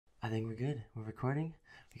I think we're good. We're recording.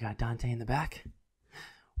 We got Dante in the back.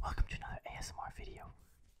 Welcome to another ASMR video.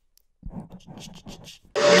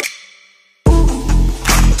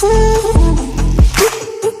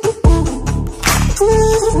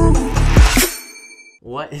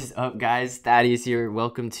 What is up, guys? Thaddy is here.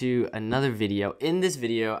 Welcome to another video. In this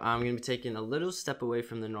video, I'm going to be taking a little step away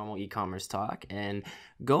from the normal e-commerce talk and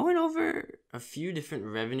going over a few different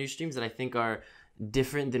revenue streams that I think are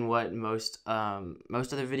different than what most other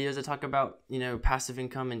videos that talk about, passive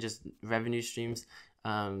income and just revenue streams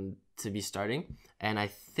to be starting. And I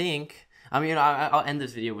think, I'll end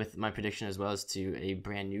this video with my prediction as well as to a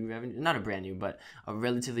brand new revenue, not a brand new, but a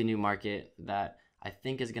relatively new market that I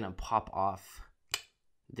think is going to pop off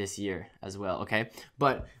this year as well. Okay,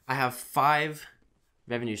 but I have 5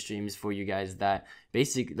 revenue streams for you guys that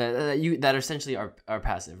that essentially are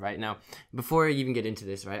passive. Right now, before I even get into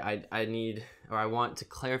this, right, I want to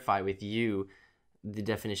clarify with you the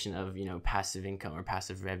definition of passive income or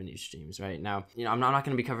passive revenue streams. Right now, I'm not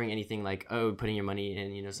going to be covering anything like putting your money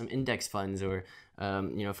in some index funds or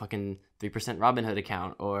fucking 3% Robinhood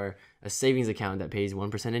account or a savings account that pays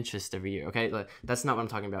 1% interest every year. Okay, that's not what I'm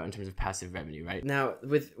talking about in terms of passive revenue. Right now,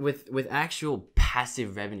 with actual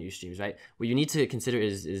passive revenue streams, right, what you need to consider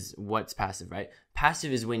is what's passive. Right,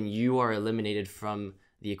 passive is when you are eliminated from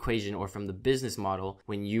the equation or from the business model,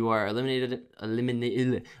 when you are eliminated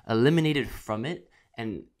from it,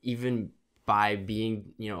 and even by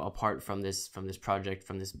being apart from this project,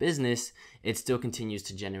 from this business, it still continues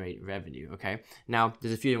to generate revenue. Okay, now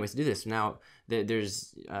there's a few different ways to do this. Now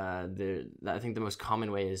I think the most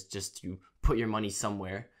common way is just to put your money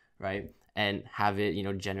somewhere, right, and have it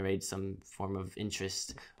generate some form of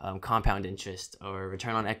interest, compound interest or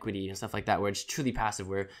return on equity and stuff like that, where it's truly passive,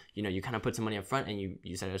 where you kind of put some money up front and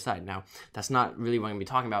you set it aside. Now that's not really what I'm gonna be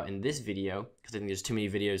talking about in this video, because I think there's too many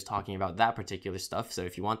videos talking about that particular stuff. So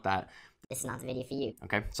if you want that, this is not the video for you.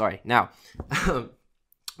 Okay, sorry. Now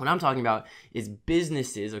what I'm talking about is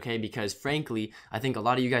businesses, okay? Because frankly, I think a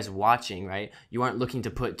lot of you guys watching, right, you aren't looking to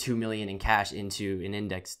put $2 million in cash into an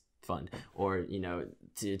index fund, or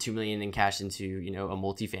 $2 million in cash into a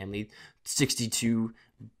multifamily 62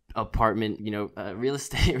 apartment real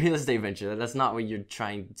estate venture. That's not what you're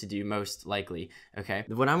trying to do, most likely. Okay,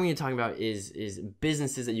 what I'm going to talk about is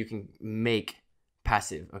businesses that you can make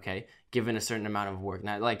passive, okay, given a certain amount of work.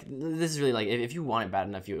 Now, this is really if you want it bad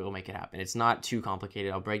enough, you'll make it happen. It's not too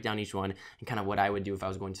complicated. I'll break down each one and kind of what I would do if I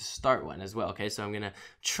was going to start one as well. Okay, so I'm gonna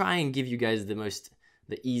try and give you guys the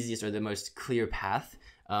easiest or the most clear path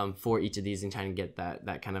for each of these, and trying to get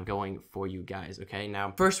that kind of going for you guys. Okay,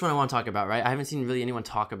 now first one I want to talk about, right, I haven't seen really anyone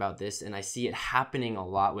talk about this, and I see it happening a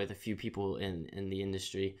lot with a few people in the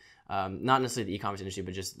industry, not necessarily the e-commerce industry,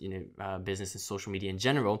 but just business and social media in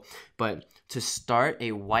general. But to start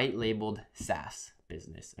a white labeled SaaS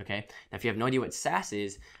business. Okay, now if you have no idea what SaaS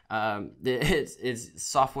is, it's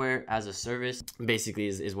software as a service. Basically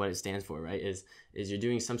is what it stands for, right? Is you're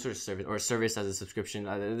doing some sort of service, or service as a subscription.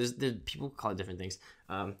 There's people call it different things.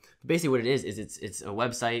 Basically what it is it's a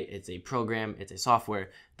website, it's a program, it's a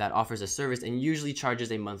software that offers a service and usually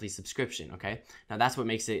charges a monthly subscription. Okay, now that's what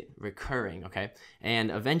makes it recurring. Okay,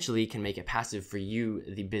 and eventually can make it passive for you,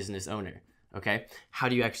 the business owner. Okay, how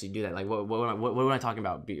do you actually do that? What am I talking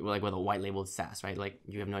about? With a white labeled SaaS, right?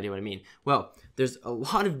 You have no idea what I mean. Well, there's a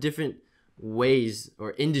lot of different ways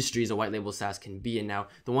or industries a white label SaaS can be. And now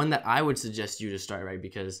the one that I would suggest you to start, right,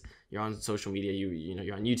 because you're on social media,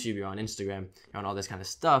 you're on YouTube, you're on Instagram, you're on all this kind of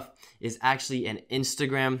stuff, is actually an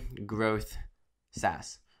Instagram growth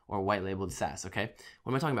SaaS or white labeled SaaS. Okay,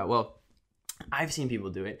 what am I talking about? Well, I've seen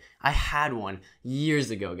people do it. I had one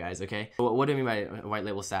years ago, guys. Okay, what do I mean by white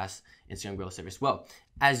label SaaS Instagram growth service? Well,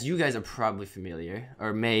 as you guys are probably familiar,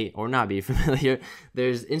 or may or not be familiar,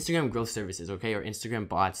 there's Instagram growth services, okay, or Instagram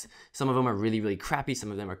bots. Some of them are really, really crappy.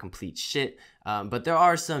 Some of them are complete shit. But there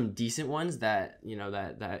are some decent ones that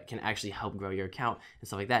that can actually help grow your account and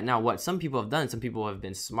stuff like that. Now, what some people have done, some people have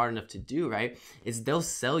been smart enough to do, right, is they'll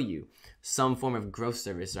sell you some form of growth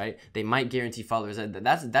service, right? They might guarantee followers.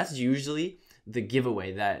 That's usually the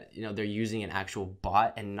giveaway, that they're using an actual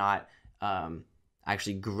bot and not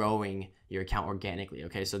actually growing your account organically.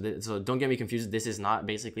 Okay, so don't get me confused. This is not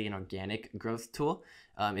basically an organic growth tool.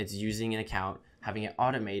 It's using an account, having it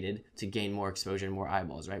automated to gain more exposure and more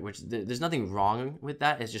eyeballs, right? Which there's nothing wrong with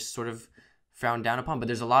that. It's just sort of frowned down upon, but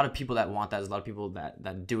there's a lot of people that want that. There's a lot of people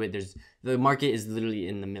that do it. The market is literally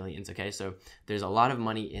in the millions, okay? So there's a lot of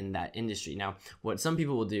money in that industry. Now, what some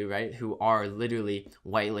people will do, right, who are literally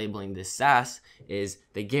white labeling this SaaS, is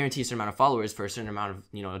they guarantee a certain amount of followers for a certain amount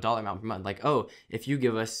of, a dollar amount per month. Like, oh, if you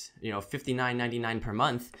give us, $59.99 per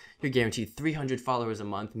month, you're guaranteed 300 followers a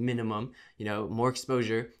month minimum, more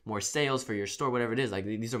exposure, more sales for your store, whatever it is. Like,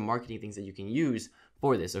 these are marketing things that you can use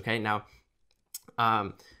for this, okay? Now,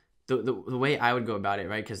 the way I would go about it,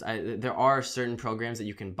 right? Because there are certain programs that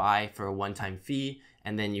you can buy for a one-time fee,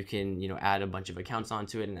 and then you can, add a bunch of accounts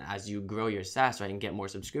onto it. And as you grow your SaaS, right, and get more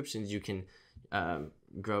subscriptions, you can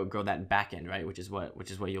grow that back end, right? Which is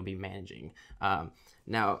what you'll be managing.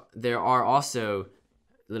 Now, there are also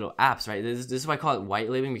little apps, right? This is why I call it white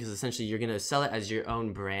labeling, because essentially you're going to sell it as your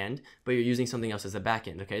own brand, but you're using something else as a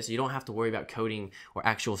backend, okay? So you don't have to worry about coding or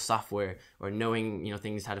actual software or knowing,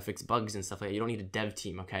 things, how to fix bugs and stuff like that. You don't need a dev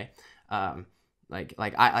team, okay? I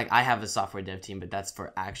have a software dev team, but that's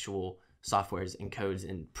for actual softwares and codes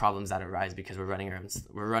and problems that arise because we're running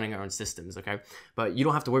our own systems, okay? But you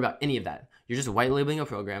don't have to worry about any of that. You're just white labeling a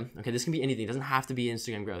program, okay? This can be anything. It doesn't have to be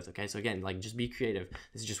Instagram growth, okay? So again, just be creative.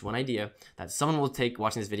 This is just one idea that someone will take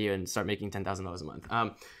watching this video and start making $10,000 a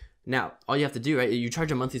month. Now, all you have to do, right, you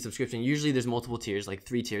charge a monthly subscription. Usually there's multiple tiers, like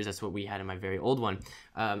 3 tiers. That's what we had in my very old one,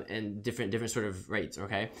 and different sort of rates,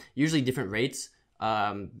 okay? Usually different rates.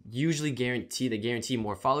 Usually guarantee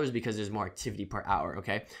more followers because there's more activity per hour,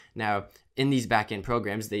 okay? Now, in these backend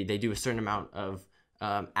programs, they do a certain amount of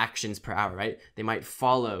actions per hour, right? They might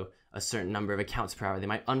follow a certain number of accounts per hour. They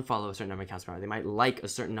might unfollow a certain number of accounts per hour. They might like a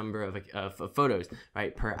certain number of photos,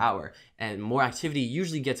 right, per hour. And more activity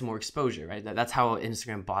usually gets more exposure, right? That's how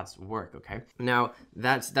Instagram bots work, okay? Now,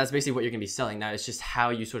 that's basically what you're gonna be selling. Now, it's just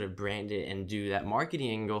how you sort of brand it and do that marketing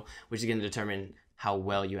angle, which is gonna determine how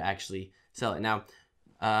well you actually sell it. Now,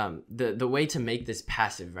 the way to make this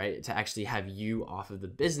passive, right, to actually have you off of the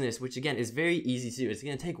business, which again is very easy to do. It's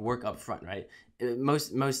going to take work up front, right?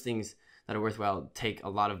 Most things that are worthwhile take a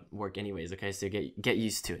lot of work anyways, okay? So get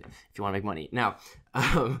used to it if you want to make money. Now,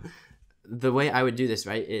 the way I would do this,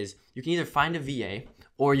 right, is you can either find a VA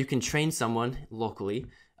or you can train someone locally,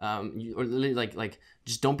 or literally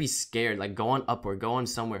just don't be scared. Like, go on Upwork, go on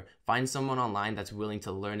somewhere, find someone online that's willing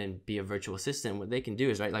to learn and be a virtual assistant. What they can do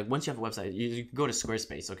is, right, like once you have a website, you can go to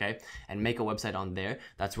Squarespace, okay, and make a website on there.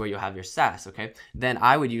 That's where you'll have your SaaS, okay? Then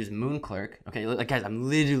I would use Moonclerk, okay? Like, guys, I'm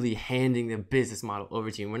literally handing the business model over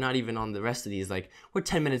to you. And we're not even on the rest of these. Like, we're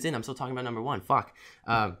 10 minutes in. I'm still talking about number 1. Fuck.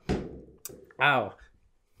 Ow.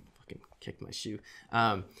 Fucking kicked my shoe.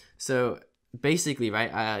 So basically,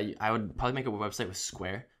 right, I would probably make a website with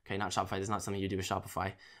Square. Okay, not Shopify. That's not something you do with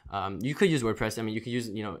Shopify. You could use WordPress. I mean, you could use,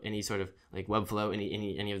 any sort of like Webflow,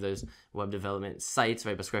 any of those web development sites,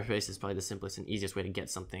 right? But Squarespace is probably the simplest and easiest way to get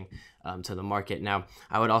something to the market. Now,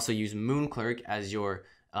 I would also use Moonclerk as your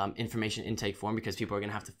information intake form, because people are going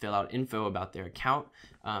to have to fill out info about their account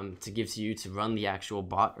to give to you to run the actual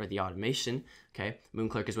bot or the automation. Okay,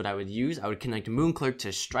 Moonclerk is what I would use. I would connect Moonclerk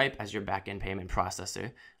to Stripe as your backend payment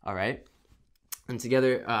processor. All right, and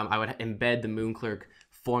together I would embed the Moonclerk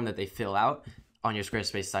form that they fill out on your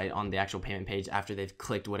Squarespace site on the actual payment page after they've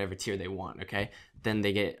clicked whatever tier they want, okay? Then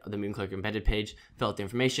they get the Moonclerk embedded page, fill out the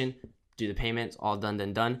information, do the payments, all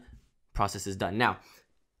done, process is done. Now,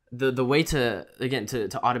 the way to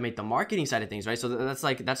automate the marketing side of things, right? So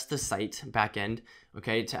that's the site backend,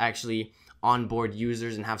 okay? To actually onboard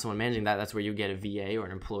users and have someone managing that, that's where you get a VA or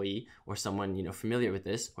an employee or someone, familiar with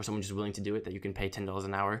this, or someone just willing to do it, that you can pay $10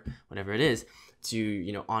 an hour, whatever it is,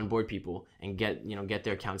 to, onboard people and get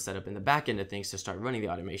their account set up in the back end of things to start running the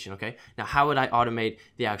automation, okay? Now, how would I automate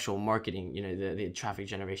the actual marketing, the traffic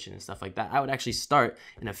generation and stuff like that? I would actually start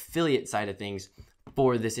an affiliate side of things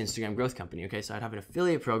for this Instagram growth company, okay? So I'd have an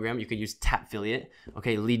affiliate program. You could use Tapfiliate,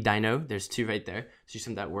 okay? Lead Dino, there's 2 right there. So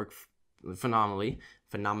some that work phenomenal.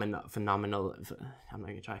 I'm not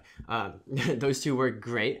gonna try. Those 2 work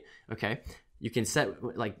great, okay? You can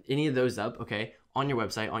set like any of those up, okay, on your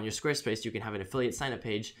website, on your Squarespace. You can have an affiliate sign up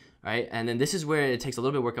page, right? And then this is where it takes a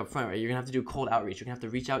little bit of work up front, right? You're gonna have to do cold outreach. You're gonna have to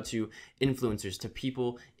reach out to influencers, to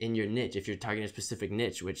people in your niche, if you're targeting a specific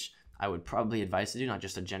niche, which I would probably advise to do, not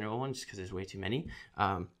just a general one, just because there's way too many.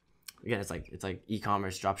 Again, it's like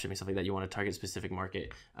e-commerce, dropshipping, stuff like that. You want to target a specific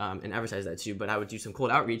market and advertise that too. But I would do some cold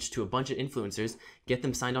outreach to a bunch of influencers, get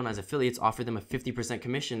them signed on as affiliates, offer them a 50%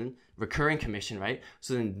 commission, recurring commission, right?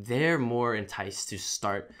 So then they're more enticed to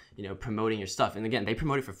start, promoting your stuff. And again, they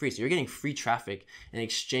promote it for free. So you're getting free traffic in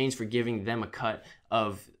exchange for giving them a cut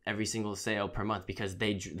of every single sale per month, because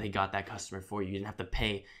they got that customer for you. You didn't have to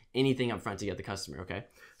pay anything up front to get the customer, okay?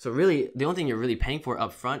 So really, the only thing you're really paying for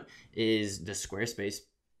up front is the Squarespace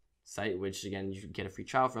site, which again you get a free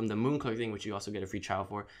trial from, the Moonclerk thing, which you also get a free trial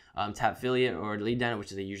for, Tapfiliate or Lead Dino,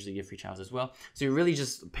 which they usually give free trials as well. So you're really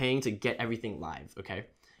just paying to get everything live, okay?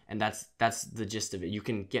 And that's the gist of it. You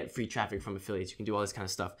can get free traffic from affiliates. You can do all this kind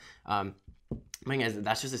of stuff. Guys,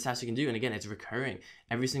 that's just a task you can do. And again, it's recurring.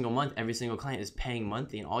 Every single month, every single client is paying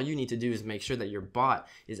monthly. And all you need to do is make sure that your bot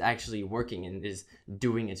is actually working and is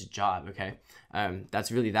doing its job, okay?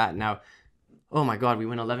 That's really that. Now, oh my God, we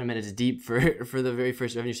went 11 minutes deep for the very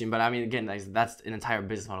first revenue stream. But I mean, again, that's an entire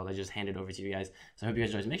business model that I just handed over to you guys. So I hope you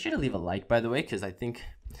guys enjoyed. Make sure to leave a like, by the way, because I think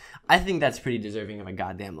that's pretty deserving of a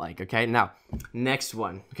goddamn like, okay? Now, next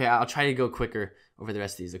one. Okay, I'll try to go quicker over the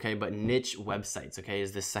rest of these, okay? But niche websites, okay,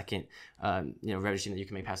 is the second, revenue stream that you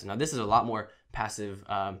can make passive. Now, this is a lot more passive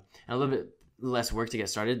and a little bit less work to get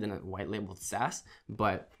started than a white labeled SaaS,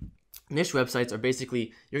 but niche websites are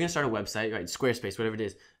basically, you're going to start a website, right? Squarespace, whatever it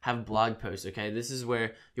is, have blog posts, okay? This is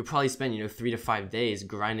where you'll probably spend, 3 to 5 days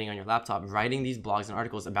grinding on your laptop, writing these blogs and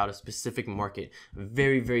articles about a specific market,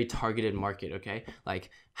 very, very targeted market, okay?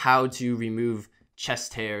 Like how to remove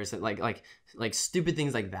chest hairs, like stupid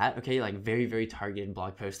things like that, okay? Like very, very targeted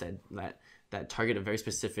blog posts that target a very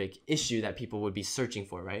specific issue that people would be searching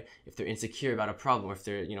for, right? If they're insecure about a problem, or if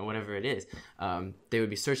they're, whatever it is, they would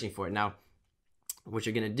be searching for it. Now, what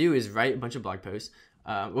you're going to do is write a bunch of blog posts.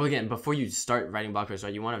 Well, again, before you start writing blog posts,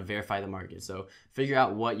 right, you want to verify the market. So figure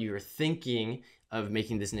out what you're thinking of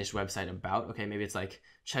making this niche website about. Okay, maybe it's like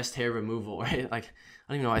chest hair removal, right? Like, I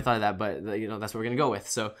don't even know why I thought of that, but that's what we're going to go with.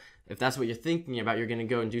 So if that's what you're thinking about, you're going to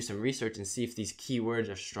go and do some research and see if these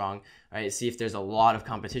keywords are strong, right? See if there's a lot of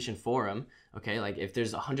competition for them. Okay, like if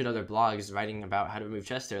there's 100 other blogs writing about how to remove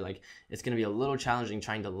chest hair, like it's going to be a little challenging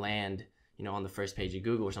trying to land on the first page of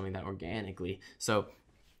Google or something that organically. So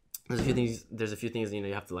there's a few things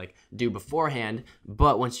you have to like do beforehand,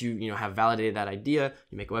 but once you have validated that idea,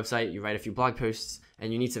 you make a website, you write a few blog posts,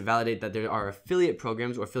 and you need to validate that there are affiliate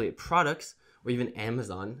programs or affiliate products, or even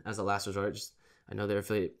Amazon as a last resort. I know their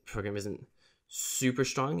affiliate program isn't super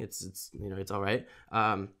strong. It's all right.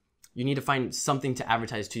 You need to find something to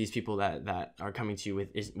advertise to these people that are coming to you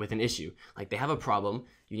with an issue. Like they have a problem,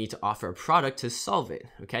 you need to offer a product to solve it.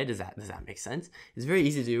 Okay, does that make sense? It's very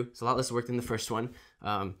easy to do. It's a lot less work than the first one,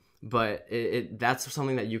 but that's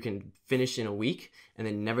something that you can finish in a week and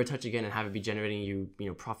then never touch again and have it be generating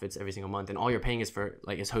you profits every single month. And all you're paying is for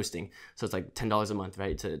is hosting. So it's like $10 a month,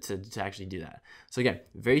 right? To actually do that. So again,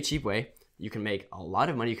 very cheap way. You can make a lot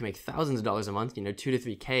of money. You can make thousands of dollars a month. 2 to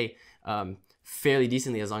 3K. Fairly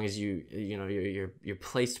decently, as long as you're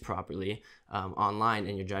placed properly online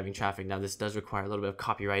and you're driving traffic. Now this does require a little bit of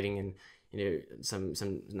copywriting and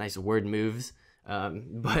some nice word moves,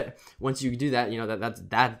 but once you do that,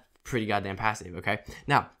 that's pretty goddamn passive. Okay,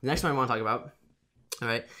 now the next one I want to talk about, all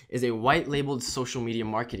right, is a white labeled social media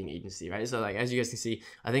marketing agency, right? So like as you guys can see,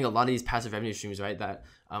 I think a lot of these passive revenue streams, right, that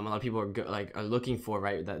a lot of people are looking for,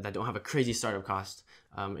 right, that don't have a crazy startup cost,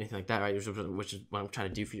 anything like that, right, which is what I'm trying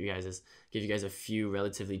to do for you guys, is give you guys a few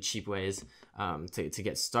relatively cheap ways to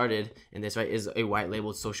get started in this, right, is a white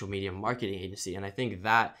labeled social media marketing agency. And I think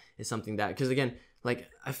that is something that, because again, like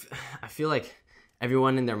I feel like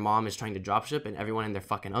everyone and their mom is trying to dropship, and everyone and their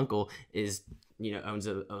fucking uncle is owns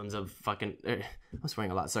a fucking I'm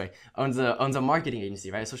swearing a lot, sorry, owns a marketing agency,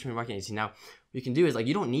 right, a social media marketing agency. Now what you can do is, like,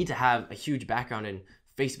 you don't need to have a huge background in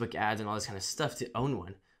Facebook ads and all this kind of stuff to own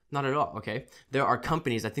one. Not at all. Okay, there are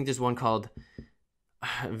companies, I think there's one called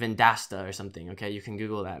Vendasta or something. Okay, you can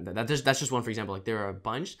Google that. That's just one for example. Like there are a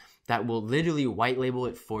bunch that will literally white label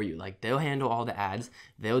it for you. Like they'll handle all the ads,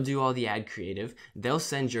 they'll do all the ad creative, they'll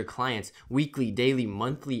send your clients weekly, daily,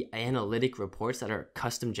 monthly analytic reports that are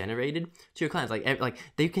custom generated to your clients. Like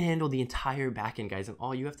they can handle the entire backend, guys, and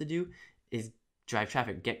all you have to do is drive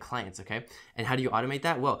traffic, get clients. Okay, and how do you automate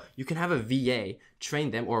that? Well, you can have a VA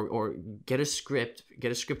train them, or get a script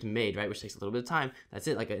made, right, which takes a little bit of time. That's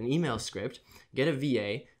it, like an email script. Get a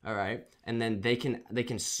VA, all right, and then they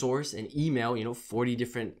can source and email 40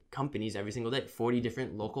 different companies every single day, 40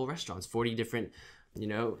 different local restaurants, 40 different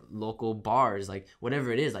local bars, like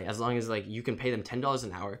whatever it is. Like as long as like you can pay them $10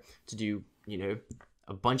 an hour to do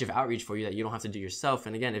a bunch of outreach for you that you don't have to do yourself.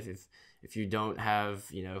 And again, if you don't have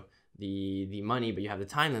the money, but you have the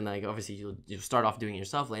time, then like obviously you'll start off doing it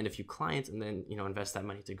yourself, land a few clients, and then invest that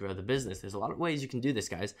money to grow the business. There's a lot of ways you can do this,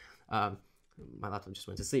 guys. My laptop just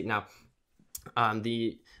went to sleep. Now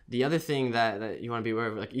the other thing that you want to be aware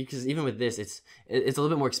of, like, because even with this, it's a little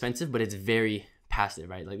bit more expensive, but it's very passive,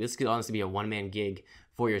 right? Like this could honestly be a one-man gig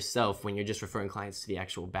for yourself when you're just referring clients to the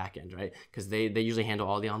actual back end, right? Because they usually handle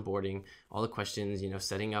all the onboarding, all the questions,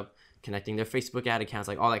 setting up, connecting their Facebook ad accounts,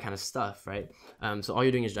 like all that kind of stuff, right? So all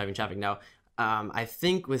you're doing is driving traffic. Now, I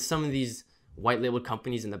think with some of these white labeled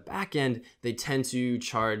companies in the back end, they tend to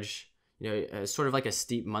charge, sort of like a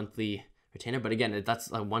steep monthly retainer. But again,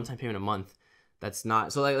 that's a one-time payment a month. That's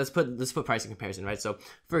not, so like, let's put price in comparison, right? So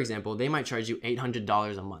for example, they might charge you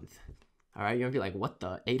 $800 a month. All right, you're gonna be like, what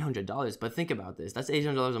the $800? But think about this. That's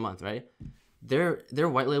 $800 a month, right? They're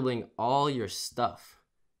white labeling all your stuff.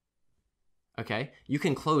 Okay, you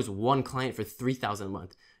can close one client for $3,000 a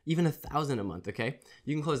month, even $1,000 a month. Okay,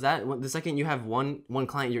 you can close that. The second you have one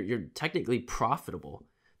client, you're technically profitable.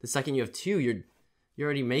 The second you have two, you're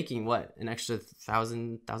already making what, an extra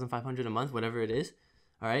 $1,500 a month, whatever it is.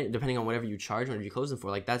 All right, depending on whatever you charge, whatever you close them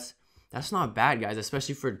for. Like that's not bad, guys,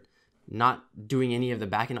 especially for not doing any of the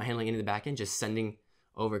backend, not handling any of the backend, just sending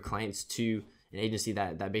over clients to an agency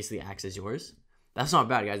that basically acts as yours. That's not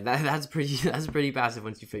bad, guys. That's pretty passive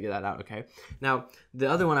once you figure that out. Okay. Now the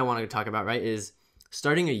other one I want to talk about, right, is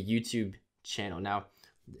starting a YouTube channel. Now,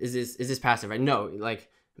 is this passive, right? No, like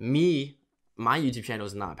my YouTube channel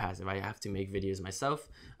is not passive. I have to make videos myself.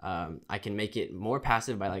 I can make it more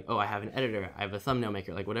passive by like, oh, I have an editor, I have a thumbnail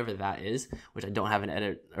maker, like whatever that is, which I don't have an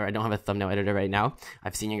edit, or I don't have a thumbnail editor right now.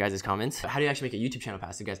 I've seen you guys' comments. But how do you actually make a YouTube channel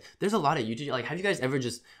passive, guys? There's a lot of YouTube, like, have you guys ever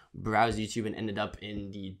just browsed YouTube and ended up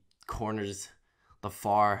in the corners, the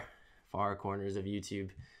far corners of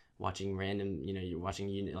YouTube, watching random, you're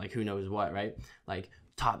watching, like, who knows what, right? Like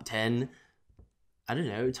top 10, I don't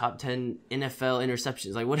know, top 10 NFL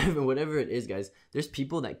interceptions, like whatever it is, guys. There's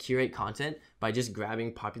people that curate content by just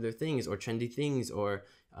grabbing popular things or trendy things, or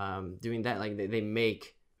doing that. Like they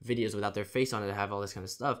make videos without their face on it that have all this kind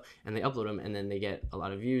of stuff, and they upload them, and then they get a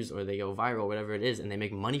lot of views, or they go viral, whatever it is, and they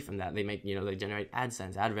make money from that. They make, they generate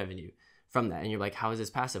AdSense, ad revenue from that. And you're like, how is this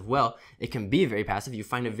passive? Well, it can be very passive. You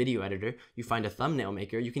find a video editor, you find a thumbnail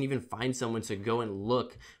maker, you can even find someone to go and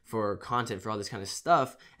look for content for all this kind of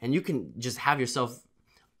stuff, and you can just have yourself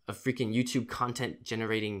a freaking YouTube content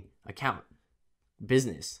generating account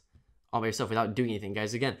business all by yourself without doing anything,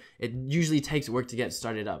 guys. Again, it usually takes work to get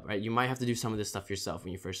started up, right? You might have to do some of this stuff yourself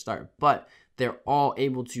when you first start, but they're all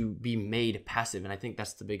able to be made passive. And I think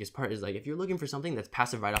that's the biggest part, is like, if you're looking for something that's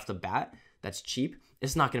passive right off the bat, that's cheap,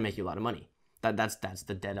 it's not going to make you a lot of money. That's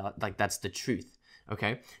the that's the truth.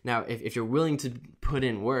 Okay. Now, if you're willing to put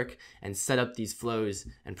in work and set up these flows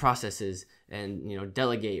and processes and,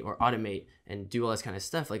 delegate or automate and do all this kind of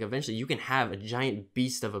stuff, like, eventually you can have a giant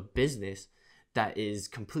beast of a business that is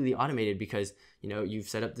completely automated, because, you've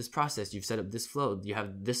set up this process, you've set up this flow, you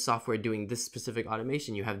have this software doing this specific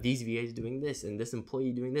automation, you have these VAs doing this, and this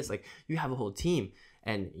employee doing this. Like, you have a whole team,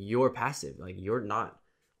 and you're passive. Like, you're not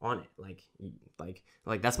on it.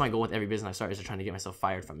 Like that's my goal with every business I start, is to trying to get myself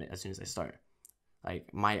fired from it as soon as I start.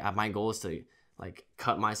 Like, my goal is to, like,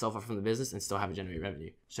 cut myself off from the business and still have it generate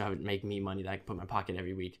revenue, still have it make me money that I can put in my pocket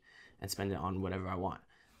every week and spend it on whatever I want.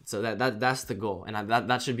 So that's the goal, and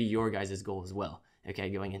that should be your guys' goal as well. Okay,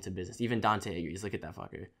 going into business. Even Dante agrees. Look at that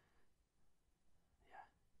fucker.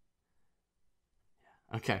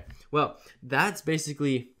 Yeah. Okay. Well, that's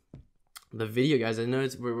basically the video, guys. I know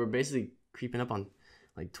we're basically creeping up on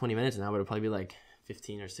like 20 minutes now, but it'll probably be like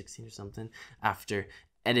 15 or 16 or something after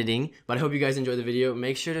editing. But I hope you guys enjoyed the video.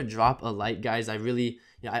 Make sure to drop a like, guys. I really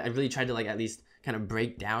tried to, like, at least kind of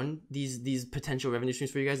break down these potential revenue streams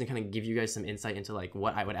for you guys, and kind of give you guys some insight into, like,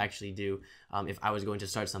 what I would actually do if I was going to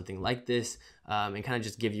start something like this, and kind of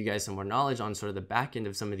just give you guys some more knowledge on sort of the back end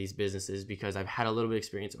of some of these businesses, because I've had a little bit of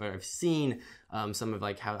experience, or I've seen some of,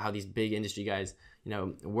 like, how these big industry guys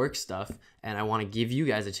work stuff, and I want to give you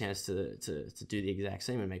guys a chance to do the exact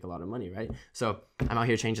same and make a lot of money, right? So I'm out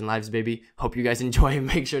here changing lives, baby. Hope you guys enjoy.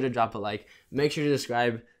 Make sure to drop a like, make sure to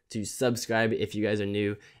subscribe if you guys are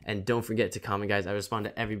new, and don't forget to comment, guys. I respond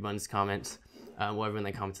to everyone's comments, everyone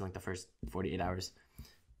that comments in, like, the first 48 hours,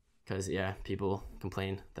 because people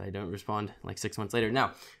complain that I don't respond like 6 months later.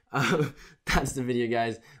 Now, that's the video,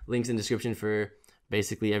 guys. Links in description for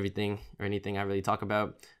basically everything or anything I really talk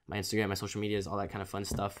about. My Instagram, my social medias, all that kind of fun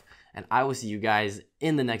stuff. And I will see you guys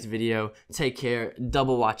in the next video. Take care.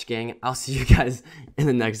 Double watch, gang. I'll see you guys in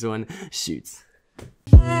the next one. Shoots.